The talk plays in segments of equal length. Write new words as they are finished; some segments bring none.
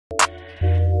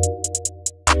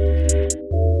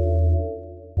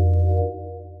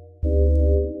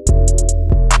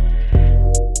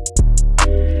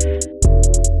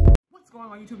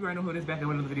brand new hood is back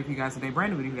with another video for you guys today.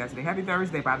 Brand new video for you guys today. Happy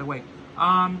Thursday, by the way.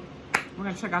 We're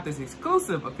gonna check out this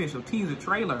exclusive official teaser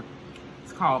trailer.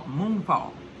 It's called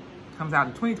Moonfall. Comes out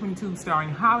in 2022, starring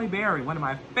Halle Berry, one of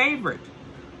my favorite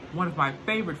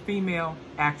female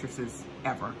actresses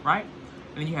ever, right?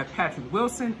 And then you have Patrick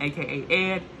Wilson, aka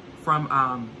Ed, from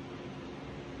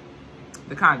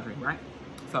The Conjuring, right?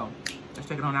 So let's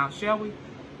check it on out, shall we?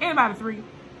 In about a 3,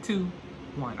 2,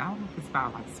 1. I don't know if it's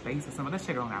about like space or something. Let's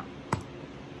check it on out.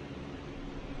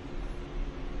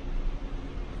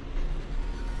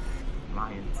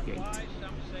 Lionsgate.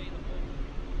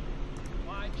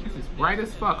 This is bright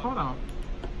as fuck. Hold on.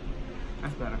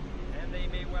 That's better. And they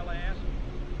may well ask,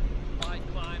 why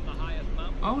climb the highest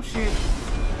mountain? Oh shit.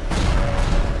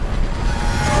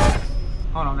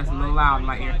 Hold on, that's a little loud in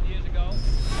my ear.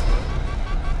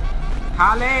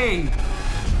 Halle!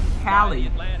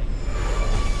 Halle.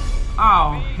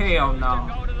 Oh, hell no.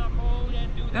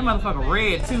 That motherfucker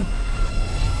red too.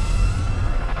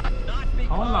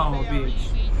 Hold on, bitch.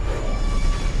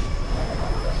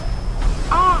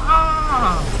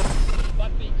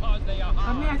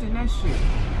 Imagine that shit.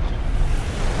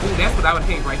 Ooh, that's what I would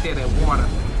hate right there, that water.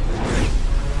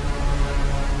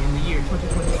 In the year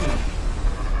 2022.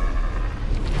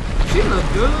 She look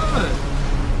good.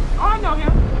 Oh, I know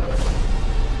him.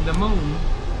 The moon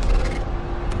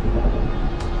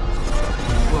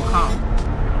will come.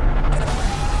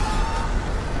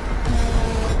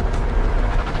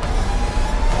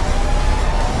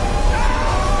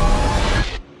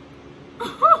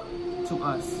 To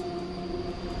us.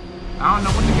 I don't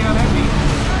know what the hell that means.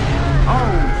 Oh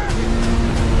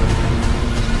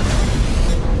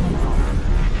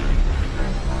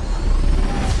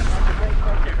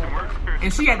shit.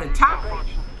 And she at the top,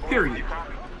 period.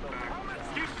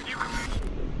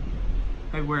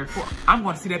 February 4th. I'm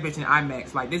going to see that bitch in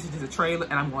IMAX. Like, this is just a trailer,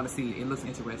 and I'm going to see it. It looks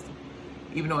interesting.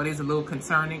 Even though it is a little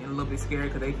concerning and a little bit scary,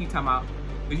 because they keep talking about,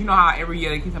 because you know how every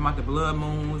year they keep talking about the blood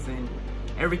moons and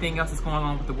everything else that's going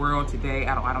on with the world today.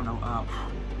 I don't know.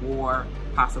 War,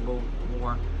 possible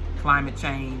war, climate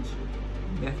change,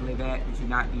 definitely that. Did you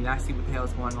not see what the hell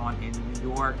is going on in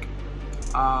New York?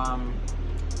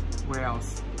 Where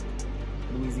else?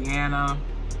 Louisiana,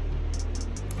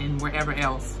 and wherever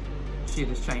else shit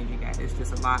is changing at. It's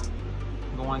just a lot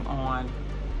going on.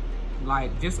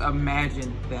 Like, just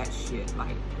imagine that shit,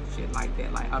 like shit like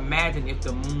that. Like, imagine if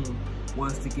the moon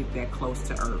was to get that close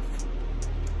to Earth.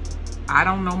 I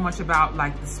don't know much about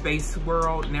like the space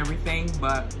world and everything,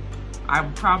 but I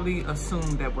would probably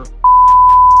assume that we're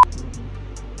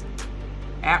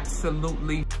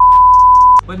absolutely.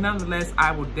 But nonetheless,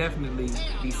 I will definitely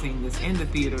be seeing this in the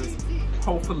theaters.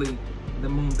 Hopefully the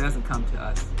moon doesn't come to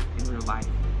us in real life.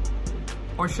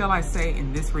 Or shall I say,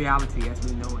 in this reality as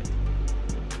we know it.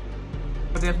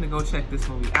 But definitely go check this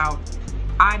movie out.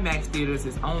 IMAX theaters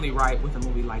is only right with a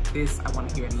movie like this. I want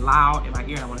to hear it loud in my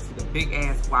ear, and I want to see the big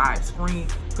ass wide screen.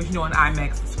 Because you know in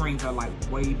IMAX, the screens are like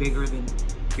way bigger than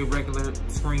your regular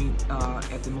screen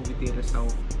at the movie theater. So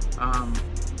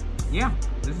yeah,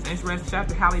 this is interesting. Shout out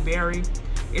to Halle Berry.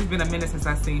 It's been a minute since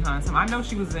I've seen her. I know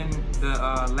she was in the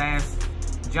last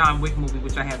John Wick movie,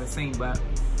 which I haven't seen, but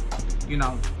you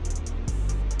know,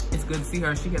 it's good to see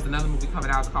her. She has another movie coming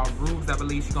out. It's called Bruised, I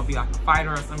believe. She's gonna be like a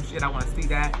fighter or some shit. I want to see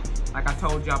that. Like I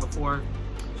told y'all before,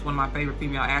 she's one of my favorite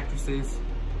female actresses,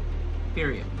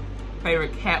 period.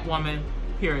 Favorite Catwoman,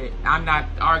 period. I'm not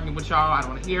arguing with y'all. I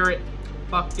don't want to hear it.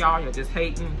 Fuck y'all. You're just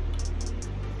hating.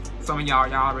 Some of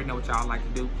y'all already know what y'all like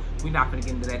to do. We're not gonna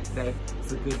get into that today.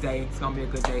 It's a good day. It's gonna be a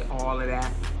good day. All of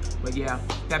that. But yeah,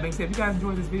 that being said, if you guys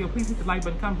enjoyed this video, please hit the like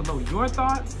button. Comment below your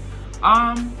thoughts.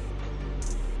 I'm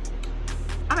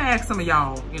gonna ask some of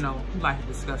y'all, you know, who like to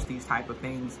discuss these type of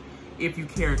things, if you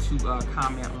care to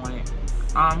comment on it.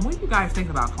 What do you guys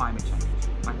think about climate change?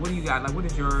 Like, what do you guys, like, what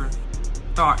is your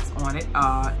thoughts on it?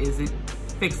 Is it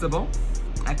fixable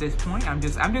at this point? I'm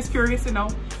just curious to know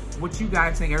what you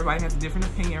guys think. Everybody has a different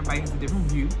opinion. Everybody has a different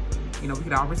view. You know, we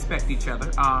could all respect each other.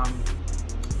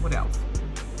 What else?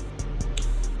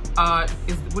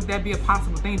 Would that be a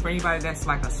possible thing for anybody that's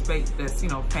like a space, that's, you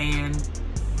know, fans,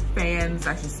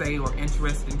 I should say, or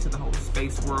interested into the whole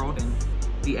space world and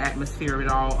the atmosphere of it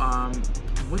all?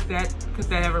 Could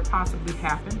that ever possibly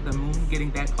happen? The moon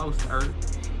getting that close to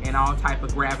Earth and all type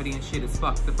of gravity and shit is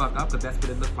fucked the fuck up, because that's what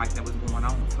it looked like that was going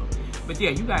on. So, but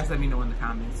yeah, you guys let me know in the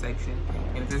comment section.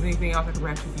 And if there's anything else I can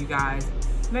react to you guys,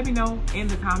 let me know in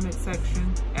the comment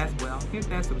section as well. Hit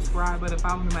that subscribe button,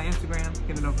 follow me on my Instagram,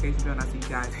 hit the notification bell, and I'll see you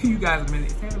guys. You guys in a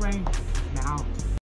minute. It's Halle Rain. Now.